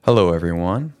Hello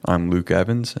everyone, I'm Luke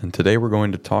Evans, and today we're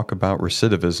going to talk about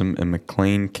recidivism in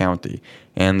McLean County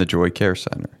and the Joy Care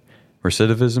Center.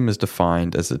 Recidivism is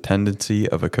defined as the tendency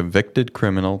of a convicted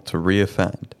criminal to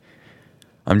reoffend.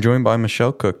 I'm joined by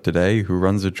Michelle Cook today, who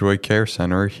runs the Joy Care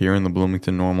Center here in the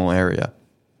Bloomington-Normal area.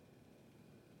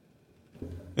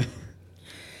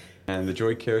 And the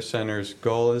Joy Care Center's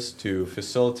goal is to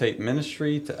facilitate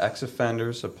ministry to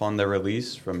ex-offenders upon their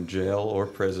release from jail or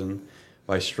prison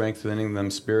by strengthening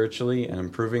them spiritually and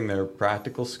improving their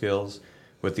practical skills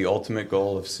with the ultimate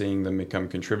goal of seeing them become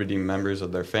contributing members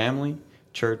of their family,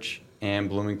 church, and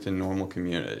Bloomington-Normal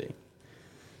community.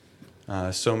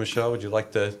 So Michelle, would you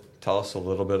like to tell us a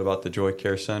little bit about the Joy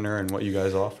Care Center and what you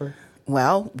guys offer?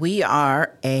 Well, we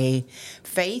are a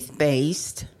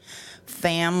faith-based,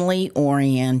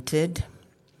 family-oriented,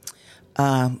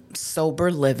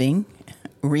 sober living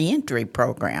reentry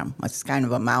program. It's kind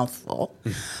of a mouthful,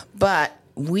 but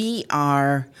we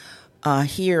are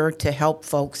here to help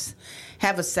folks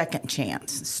have a second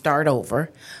chance, start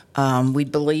over. We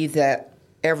believe that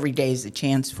every day is a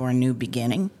chance for a new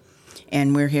beginning,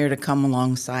 and we're here to come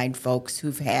alongside folks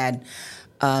who've had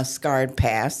scarred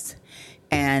pasts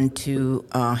and to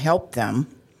help them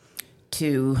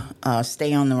to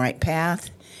stay on the right path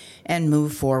and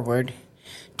move forward,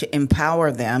 to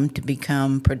empower them to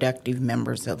become productive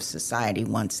members of society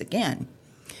once again.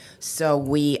 So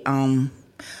we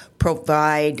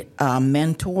provide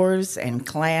mentors and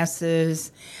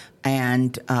classes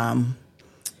and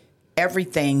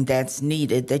everything that's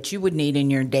needed, that you would need in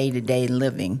your day-to-day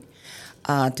living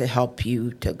to help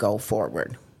you to go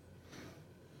forward.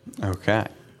 Okay.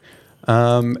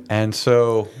 And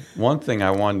so one thing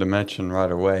I wanted to mention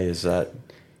right away is that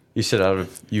you said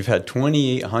you've had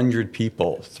 2,800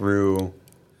 people through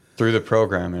the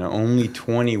program, and only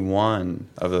 21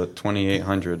 of the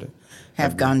 2,800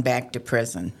 have gone back to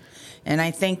prison. And I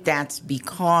think that's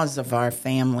because of our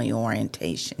family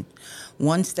orientation.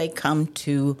 Once they come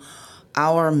to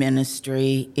our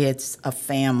ministry, it's a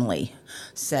family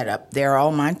setup. They're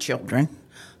all my children.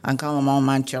 I call them all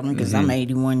my children because I'm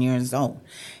 81 years old,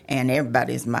 and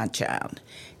everybody's my child.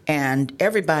 And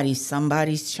everybody's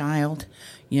somebody's child,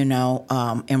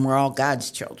 and we're all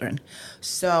God's children.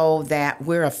 So that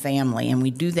we're a family, and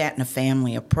we do that in a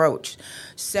family approach.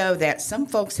 So that some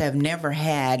folks have never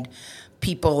had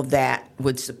people that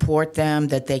would support them,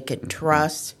 that they could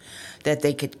trust, that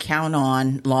they could count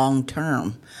on long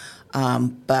term.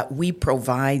 But we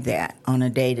provide that on a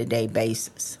day-to-day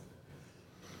basis.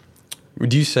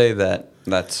 Would you say that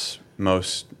that's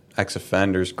most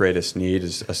ex-offenders' greatest need,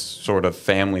 is a sort of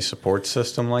family support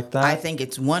system like that? I think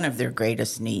it's one of their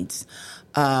greatest needs.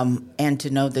 And to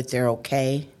know that they're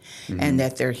okay and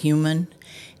that they're human,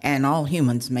 and all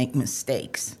humans make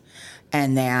mistakes,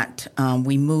 and that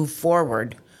we move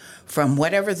forward from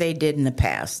whatever they did in the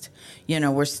past.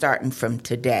 We're starting from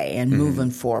today and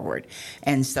moving forward.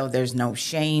 And so there's no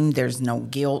shame, there's no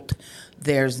guilt,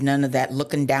 there's none of that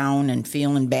looking down and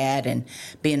feeling bad and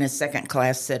being a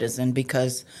second-class citizen,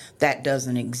 because that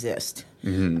doesn't exist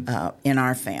in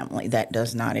our family. That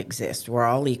does not exist. We're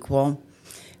all equal.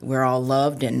 We're all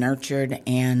loved and nurtured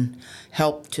and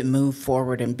helped to move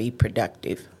forward and be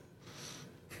productive.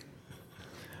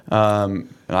 And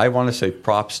I want to say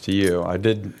props to you. I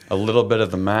did a little bit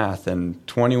of the math, and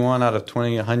 21 out of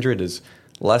 2,800 is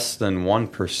less than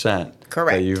 1%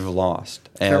 Correct. That you've lost.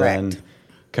 Correct. And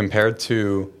compared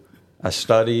to a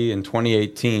study in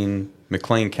 2018,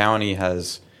 McLean County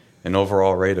has an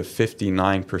overall rate of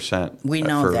 59%. We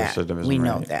know that. Recidivism We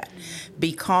know rate. that.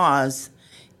 Because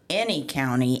any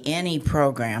county, any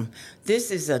program, this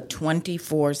is a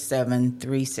 24/7,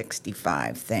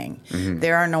 365 thing.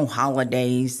 There are no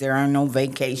holidays, there are no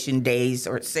vacation days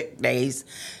or sick days.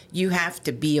 You have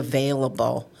to be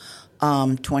available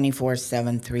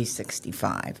 24/7,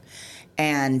 365.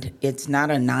 And it's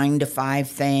not a 9 to 5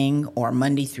 thing or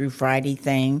Monday through Friday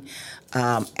thing.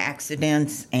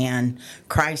 Accidents and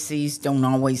crises don't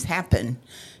always happen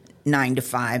 9 to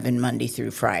 5 and Monday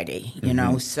through Friday,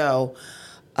 So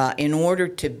in order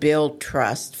to build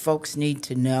trust, folks need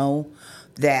to know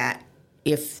that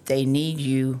if they need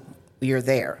you, you're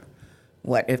there.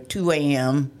 If 2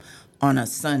 a.m. on a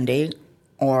Sunday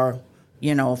or,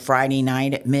 Friday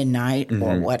night at midnight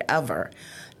or whatever,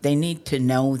 they need to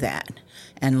know that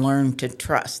and learn to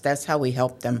trust. That's how we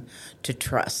help them to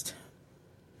trust.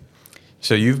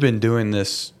 So you've been doing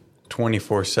this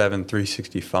 24/7,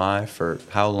 365 for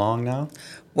how long now?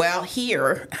 Well,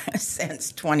 here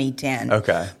since 2010.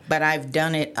 Okay. But I've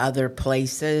done it other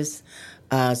places,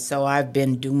 so I've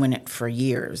been doing it for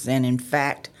years. And in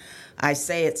fact, I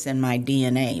say it's in my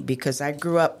DNA because I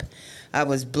grew up I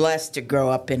was blessed to grow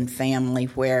up in family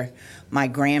where my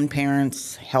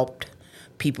grandparents helped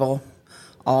people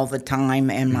all the time,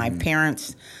 and my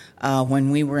parents,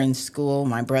 when we were in school,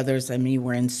 my brothers and me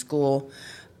were in school.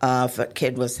 If a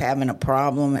kid was having a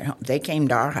problem, they came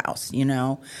to our house,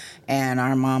 and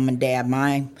our mom and dad,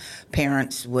 my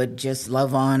parents would just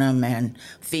love on them and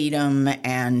feed them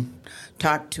and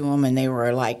talk to them, and they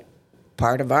were like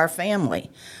part of our family.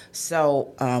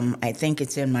 So I think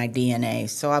it's in my DNA.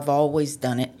 So I've always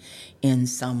done it in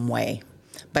some way.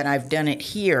 But I've done it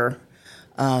here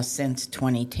since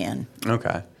 2010.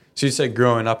 Okay. So you say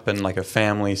growing up in like a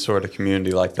family sort of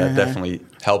community like that definitely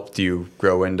helped you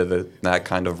grow into that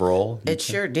kind of role? It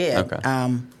sure did. Okay.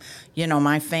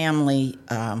 My family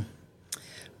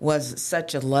was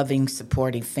such a loving,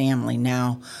 supportive family.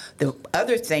 Now, the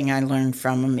other thing I learned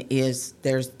from them is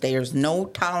there's no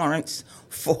tolerance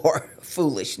for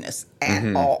foolishness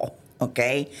at all,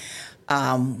 okay?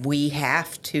 We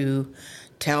have to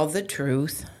tell the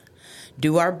truth,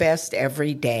 do our best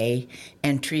every day,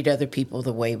 and treat other people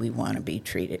the way we want to be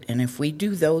treated. And if we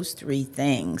do those three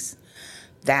things,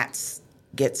 that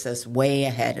gets us way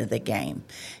ahead of the game.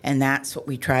 And that's what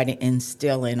we try to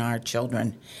instill in our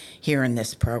children here in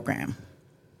this program.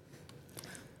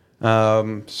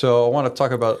 So I want to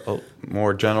talk about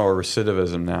more general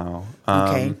recidivism now.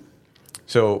 Okay.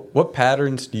 So what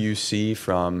patterns do you see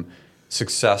from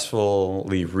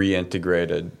successfully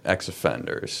reintegrated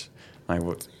ex-offenders? Like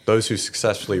those who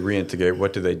successfully reintegrate,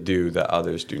 what do they do that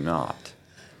others do not?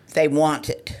 They want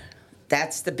it.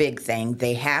 That's the big thing.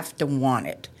 They have to want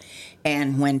it.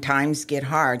 And when times get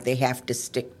hard, they have to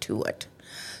stick to it.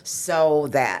 So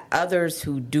that others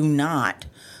who do not,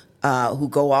 who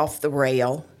go off the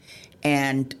rail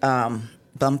and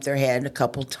bump their head a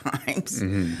couple times,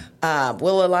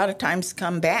 will a lot of times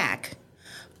come back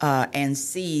and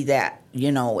see that,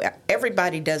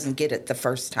 everybody doesn't get it the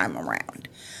first time around.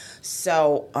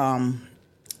 So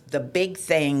the big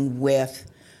thing with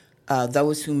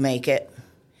those who make it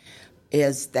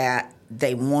is that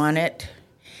they want it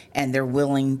and they're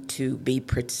willing to be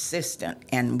persistent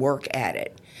and work at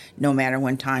it, no matter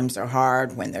when times are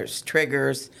hard, when there's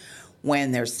triggers,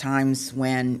 when there's times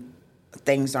when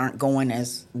things aren't going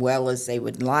as well as they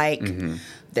would like.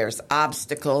 There's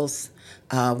obstacles.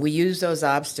 We use those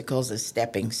obstacles as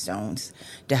stepping stones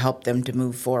to help them to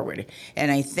move forward.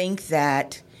 And I think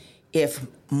that if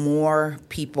more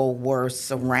people were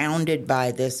surrounded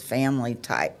by this family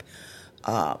type,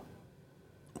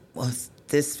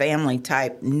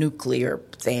 nuclear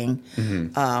thing,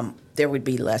 there would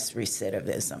be less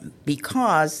recidivism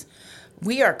because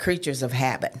we are creatures of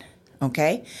habit,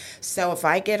 okay? So if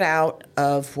I get out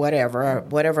of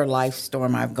whatever life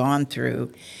storm I've gone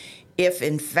through, if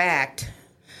in fact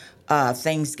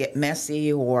things get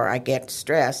messy or I get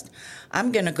stressed,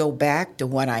 I'm going to go back to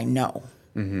what I know.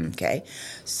 Okay,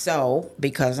 so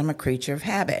because I'm a creature of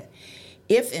habit,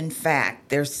 if in fact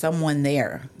there's someone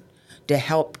there to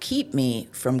help keep me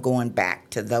from going back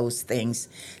to those things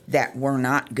that were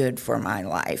not good for my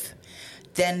life,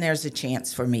 then there's a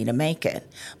chance for me to make it.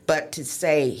 But to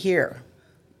say, here,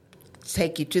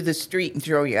 take you to the street and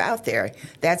throw you out there,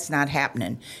 that's not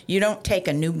happening. You don't take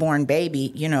a newborn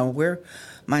baby.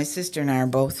 My sister and I are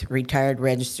both retired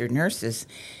registered nurses,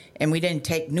 and we didn't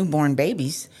take newborn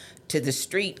babies to the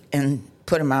street and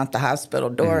put them out the hospital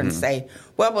door and say,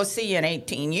 well, we'll see you in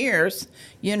 18 years.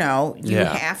 You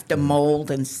have to mold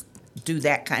and do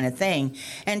that kind of thing.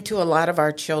 And to a lot of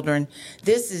our children,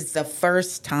 this is the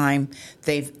first time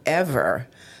they've ever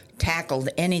tackled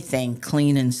anything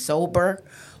clean and sober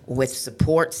with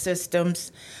support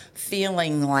systems,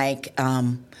 feeling like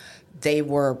they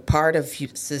were part of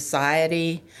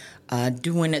society,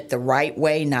 doing it the right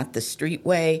way, not the street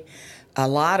way. A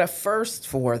lot of firsts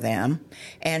for them.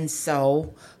 And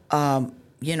so,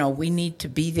 we need to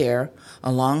be there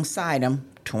alongside them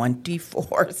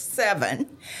 24/7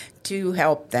 to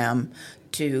help them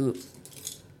to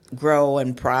grow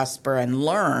and prosper and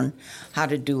learn how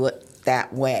to do it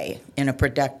that way in a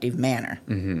productive manner.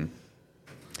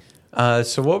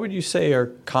 So what would you say are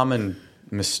common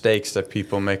mistakes that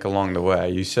people make along the way?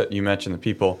 You mentioned that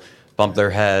people bump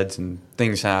their heads and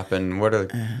things happen. What are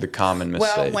the common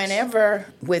mistakes? Well, whenever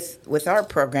with our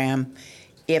program,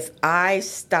 if I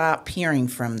stop hearing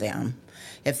from them,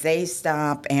 if they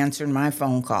stop answering my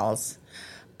phone calls,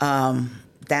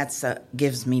 that's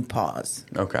gives me pause.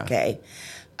 Okay.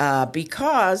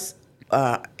 Because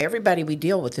everybody we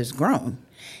deal with is grown.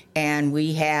 And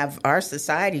our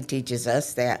society teaches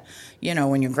us that,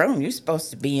 when you're grown, you're supposed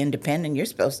to be independent. You're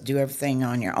supposed to do everything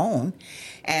on your own.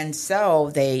 And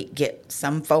so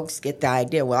some folks get the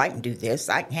idea, well, I can do this.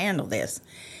 I can handle this.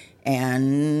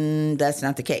 And that's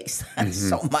not the case.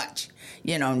 So much.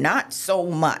 Not so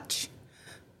much.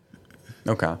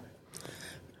 Okay.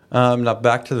 Now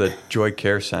back to the Joy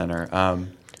Care Center.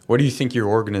 What do you think your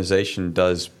organization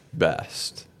does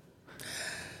best?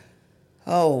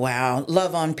 Oh, wow.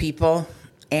 Love on people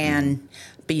and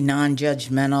be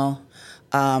non-judgmental.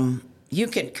 You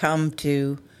could come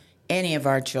to any of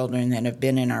our children that have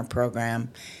been in our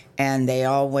program, and they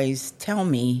always tell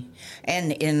me,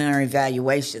 and in our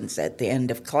evaluations at the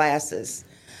end of classes,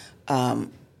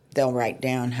 they'll write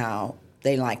down how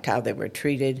they liked how they were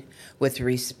treated with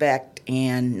respect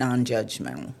and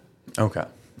non-judgmental. Okay.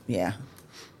 Yeah,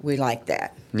 we like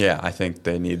that. Yeah, I think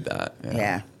they need that.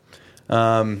 Yeah.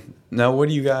 Now, what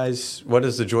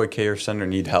does the Joy Care Center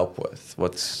need help with?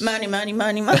 Money.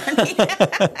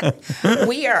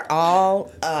 We are all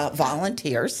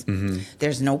volunteers.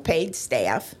 There's no paid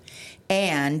staff.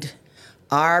 And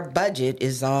our budget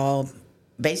is all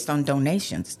based on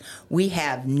donations. We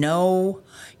have no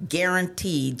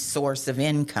guaranteed source of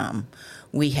income.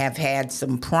 We have had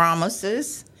some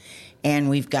promises, and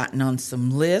we've gotten on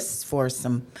some lists for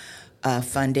some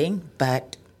funding,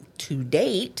 but to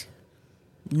date,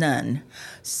 none.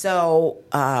 So,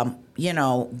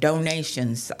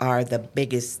 donations are the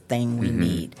biggest thing we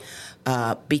need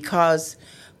because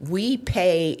we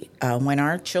pay, when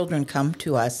our children come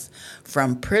to us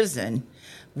from prison,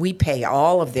 we pay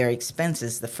all of their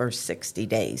expenses the first 60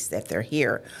 days that they're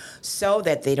here so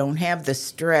that they don't have the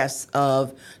stress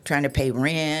of trying to pay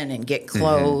rent and get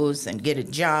clothes and get a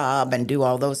job and do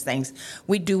all those things.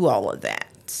 We do all of that.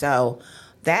 So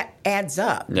that adds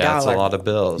up. Yeah, it's a lot of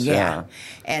bills. Yeah.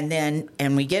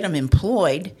 And we get them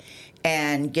employed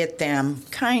and get them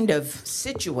kind of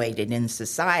situated in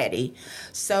society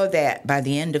so that by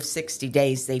the end of 60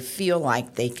 days they feel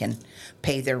like they can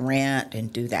pay their rent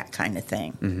and do that kind of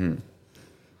thing.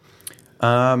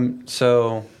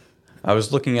 So I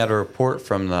was looking at a report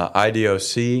from the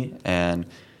IDOC, and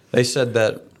they said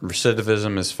that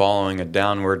recidivism is following a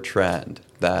downward trend,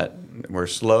 that we're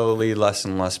slowly less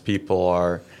and less people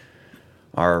are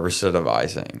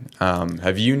recidivizing.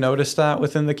 Have you noticed that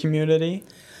within the community?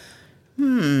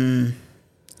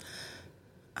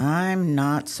 I'm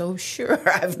not so sure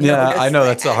I've noticed Yeah, I know that.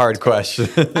 that's a hard question.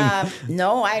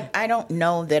 No, I don't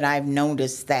know that I've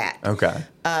noticed that. Okay.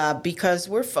 Because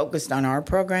we're focused on our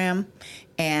program,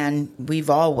 and we've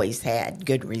always had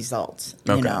good results,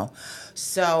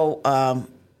 So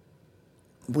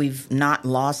we've not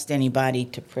lost anybody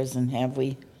to prison, have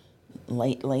we,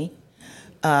 lately?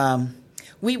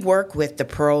 We work with the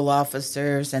parole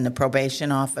officers and the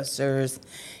probation officers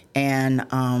and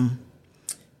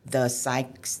the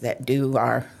psychs that do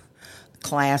our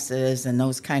classes and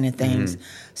those kind of things.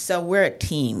 So we're a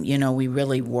team. We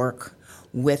really work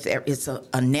with it's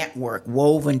a network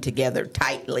woven together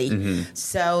tightly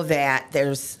so that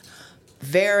there's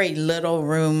very little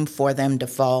room for them to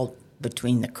fall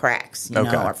between the cracks,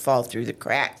 or fall through the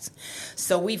cracks.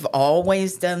 So we've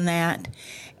always done that.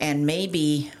 And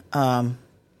maybe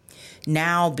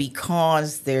now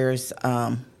because there's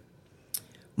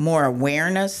more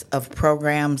awareness of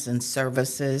programs and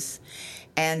services,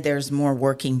 and there's more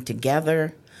working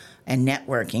together and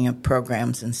networking of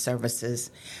programs and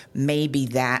services, maybe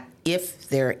that if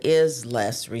there is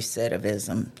less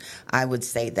recidivism, I would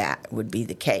say that would be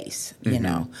the case,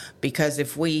 because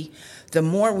the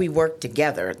more we work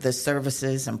together, the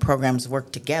services and programs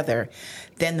work together,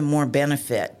 then the more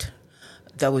benefit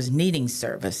those needing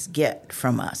service get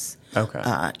from us. Okay.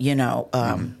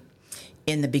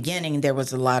 In the beginning, there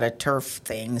was a lot of turf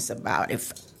things about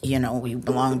if, we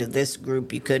belonged to this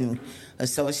group, you couldn't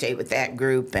associate with that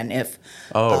group. And if,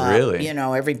 really?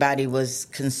 Everybody was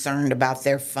concerned about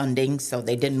their funding, so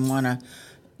they didn't want to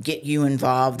get you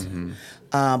involved.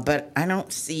 But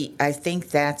I think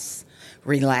that's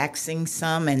relaxing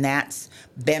some, and that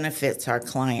benefits our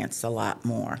clients a lot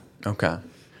more. Okay.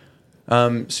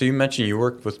 So you mentioned you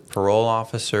worked with parole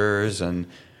officers, and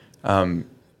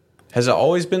has it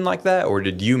always been like that, or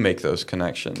did you make those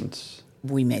connections?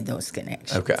 We made those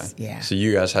connections. Okay. Yeah. So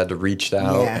you guys had to reach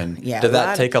out, and did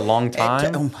that take a long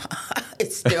time?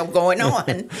 It's still going on.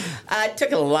 It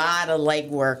took a lot of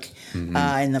legwork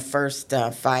in the first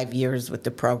 5 years with the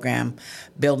program,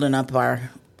 building up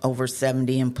our over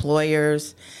 70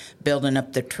 employers, building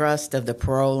up the trust of the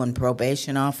parole and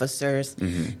probation officers,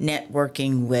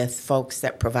 networking with folks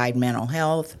that provide mental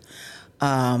health,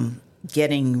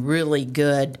 getting really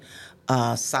good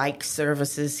psych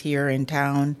services here in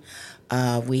town.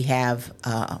 We have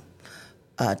a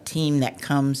team that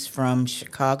comes from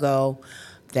Chicago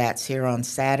that's here on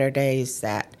Saturdays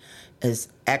that is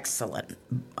excellent.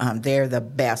 They're the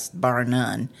best, bar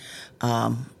none.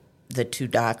 the two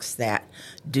docs that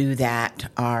do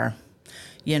that are,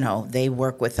 they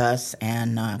work with us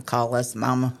and call us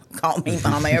Mama. Call me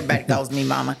Mama. Everybody calls me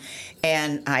Mama.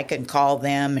 And I can call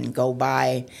them and go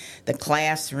by the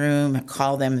classroom and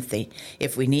call them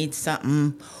if we need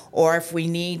something, or if we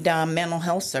need mental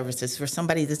health services for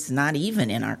somebody that's not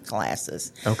even in our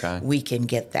classes. Okay. We can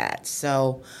get that.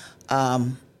 So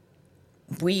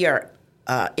we are.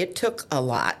 It took a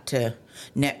lot to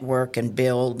network and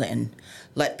build and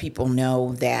let people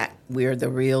know that we're the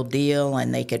real deal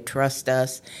and they could trust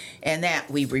us, and that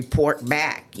we report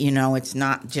back. It's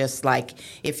not just like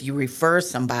if you refer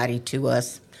somebody to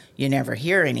us, you never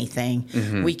hear anything.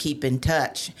 Mm-hmm. We keep in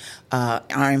touch.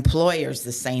 Our employers,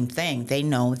 the same thing. They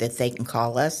know that they can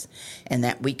call us and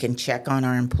that we can check on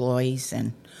our employees.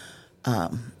 And,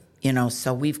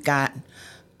 so we've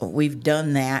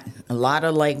done that, a lot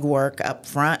of legwork up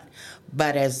front,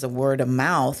 but as the word of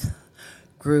mouth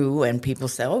grew and people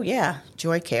say, oh, yeah,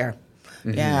 Joy Care.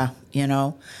 Mm-hmm.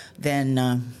 Yeah,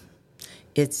 then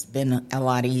it's been a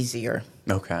lot easier.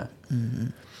 Okay.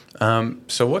 Mm-hmm.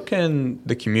 So what can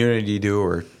the community do,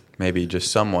 or maybe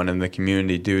just someone in the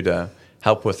community do to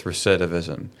help with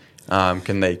recidivism?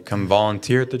 Can they come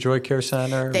volunteer at the Joy Care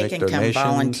Center? They can come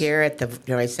volunteer at the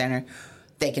Joy Center.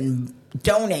 They can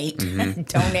donate,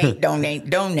 mm-hmm.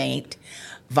 donate,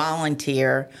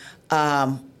 volunteer.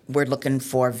 We're looking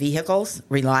for vehicles,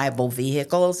 reliable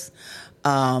vehicles.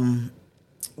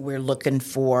 We're looking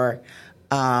for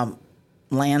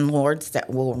landlords that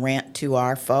will rent to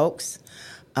our folks.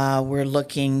 We're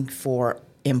looking for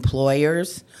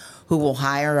employers who will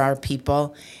hire our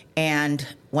people. And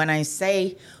when I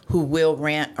say who will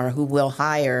rent or who will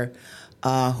hire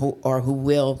who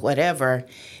will whatever,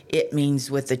 it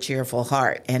means with a cheerful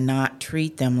heart and not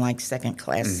treat them like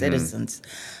second-class mm-hmm. citizens.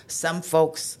 Some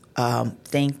folks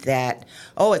think that,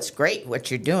 it's great what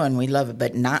you're doing. We love it,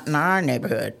 but not in our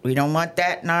neighborhood. We don't want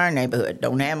that in our neighborhood.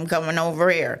 Don't have them coming over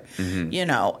here,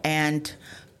 mm-hmm. And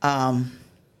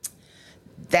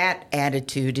that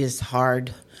attitude is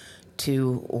hard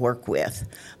to work with.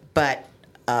 But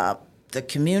the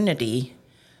community,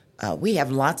 we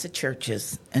have lots of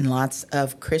churches and lots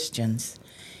of Christians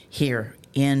here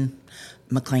in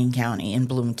McLean County, in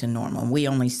Bloomington-Normal. We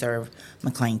only serve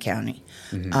McLean County.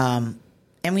 Mm-hmm.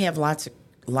 And we have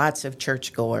lots of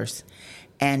churchgoers.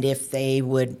 And if they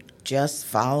would just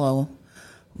follow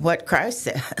what Christ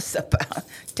says about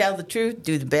tell the truth,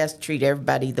 do the best, treat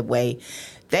everybody the way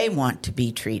they want to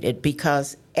be treated,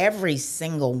 because every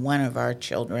single one of our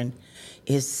children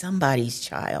is somebody's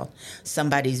child,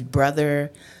 somebody's brother,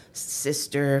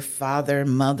 sister, father,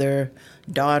 mother,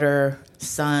 daughter,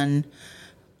 son,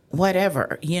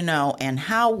 whatever, and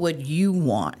how would you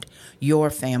want your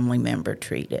family member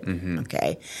treated? Mm-hmm.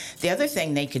 Okay. The other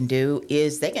thing they can do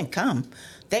is they can come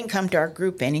to our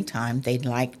group anytime they'd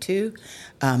like to,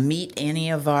 meet any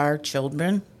of our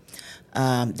children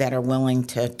that are willing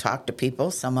to talk to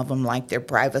people. Some of them like their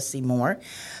privacy more,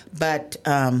 but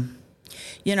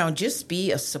just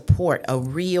be a support, a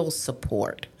real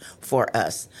support for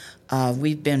us.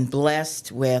 We've been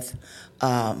blessed with,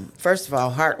 first of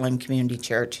all, Heartland Community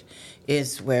Church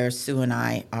is where Sue and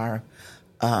I are.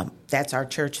 That's our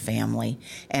church family,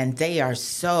 and they are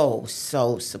so,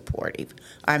 so supportive.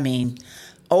 I mean,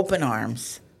 open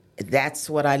arms. That's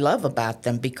what I love about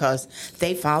them, because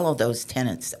they follow those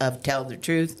tenets of tell the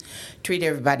truth, treat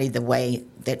everybody the way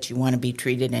that you want to be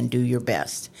treated, and do your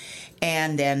best.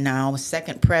 And then now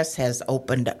Second Press has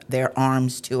opened their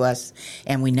arms to us,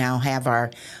 and we now have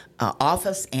our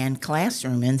office and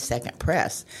classroom in Second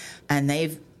Press. And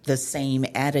they've the same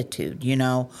attitude.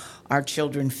 Our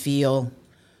children feel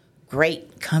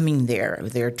great coming there.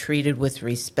 They're treated with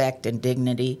respect and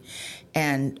dignity.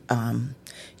 And,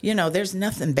 there's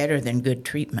nothing better than good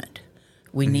treatment.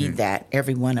 We mm-hmm. need that.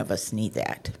 Every one of us need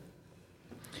that.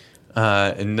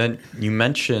 And then you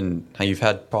mentioned how you've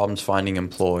had problems finding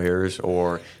employers,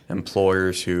 or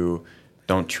employers who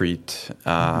don't treat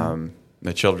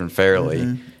the children fairly.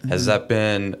 Mm-hmm. Has that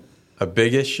been a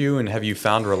big issue, and have you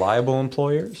found reliable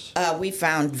employers? We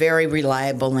found very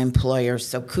reliable employers,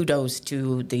 so kudos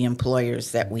to the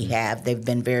employers that we have. They've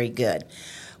been very good.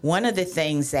 One of the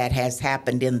things that has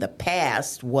happened in the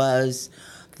past was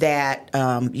that,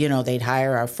 they'd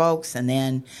hire our folks and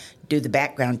then do the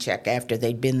background check after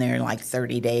they'd been there like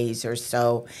 30 days or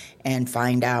so and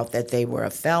find out that they were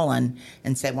a felon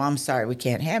and say, well, I'm sorry, we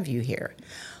can't have you here.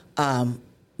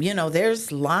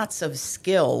 There's lots of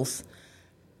skills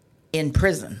in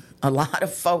prison. A lot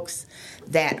of folks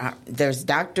there's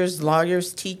doctors,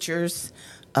 lawyers, teachers,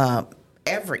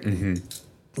 mm-hmm.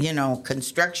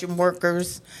 Construction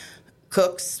workers,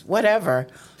 cooks, whatever,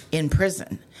 in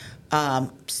prison.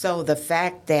 So the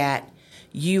fact that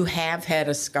you have had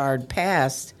a scarred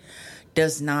past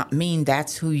does not mean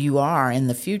that's who you are in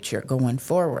the future going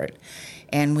forward.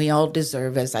 And we all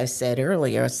deserve, as I said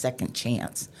earlier, a second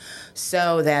chance.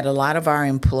 So that a lot of our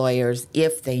employers,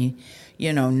 if they,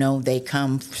 know they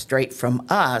come straight from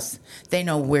us, they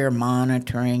know we're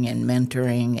monitoring and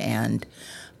mentoring and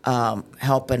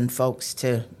helping folks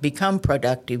to become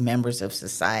productive members of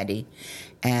society.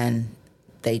 And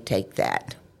they take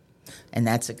that. And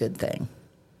that's a good thing.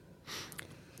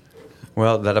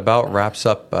 Well, that about wraps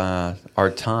up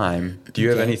our time. Do you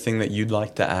have Okay. anything that you'd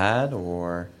like to add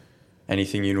or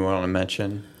anything you'd want to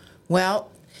mention? Well,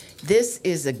 this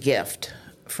is a gift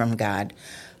from God.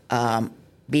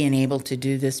 Being able to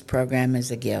do this program is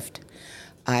a gift.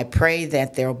 I pray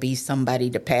that there'll be somebody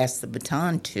to pass the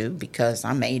baton to because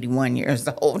I'm 81 years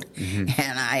old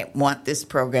and I want this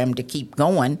program to keep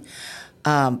going.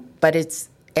 But it's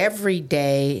every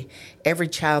day, every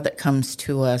child that comes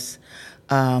to us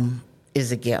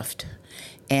is a gift.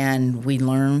 And we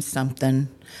learn something.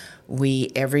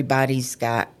 Everybody's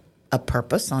got a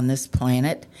purpose on this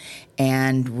planet,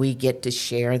 and we get to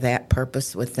share that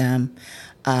purpose with them.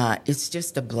 It's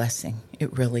just a blessing.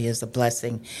 It really is a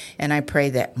blessing. And I pray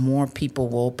that more people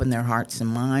will open their hearts and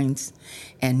minds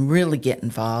and really get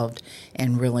involved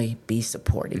and really be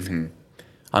supportive. Mm-hmm.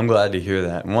 I'm glad to hear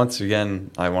that. And once again,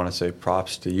 I want to say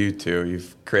props to you two.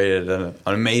 You've created an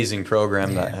amazing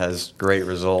program that has great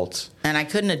results. And I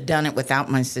couldn't have done it without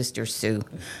my sister, Sue.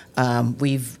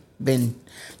 We've been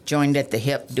joined at the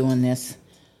hip doing this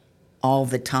all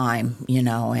the time,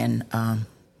 and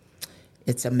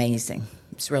it's amazing.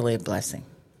 It's really a blessing.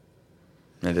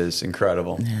 It is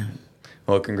incredible. Yeah.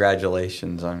 Well,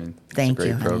 congratulations. It's Thank a great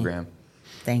you, honey. program.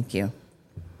 Thank you.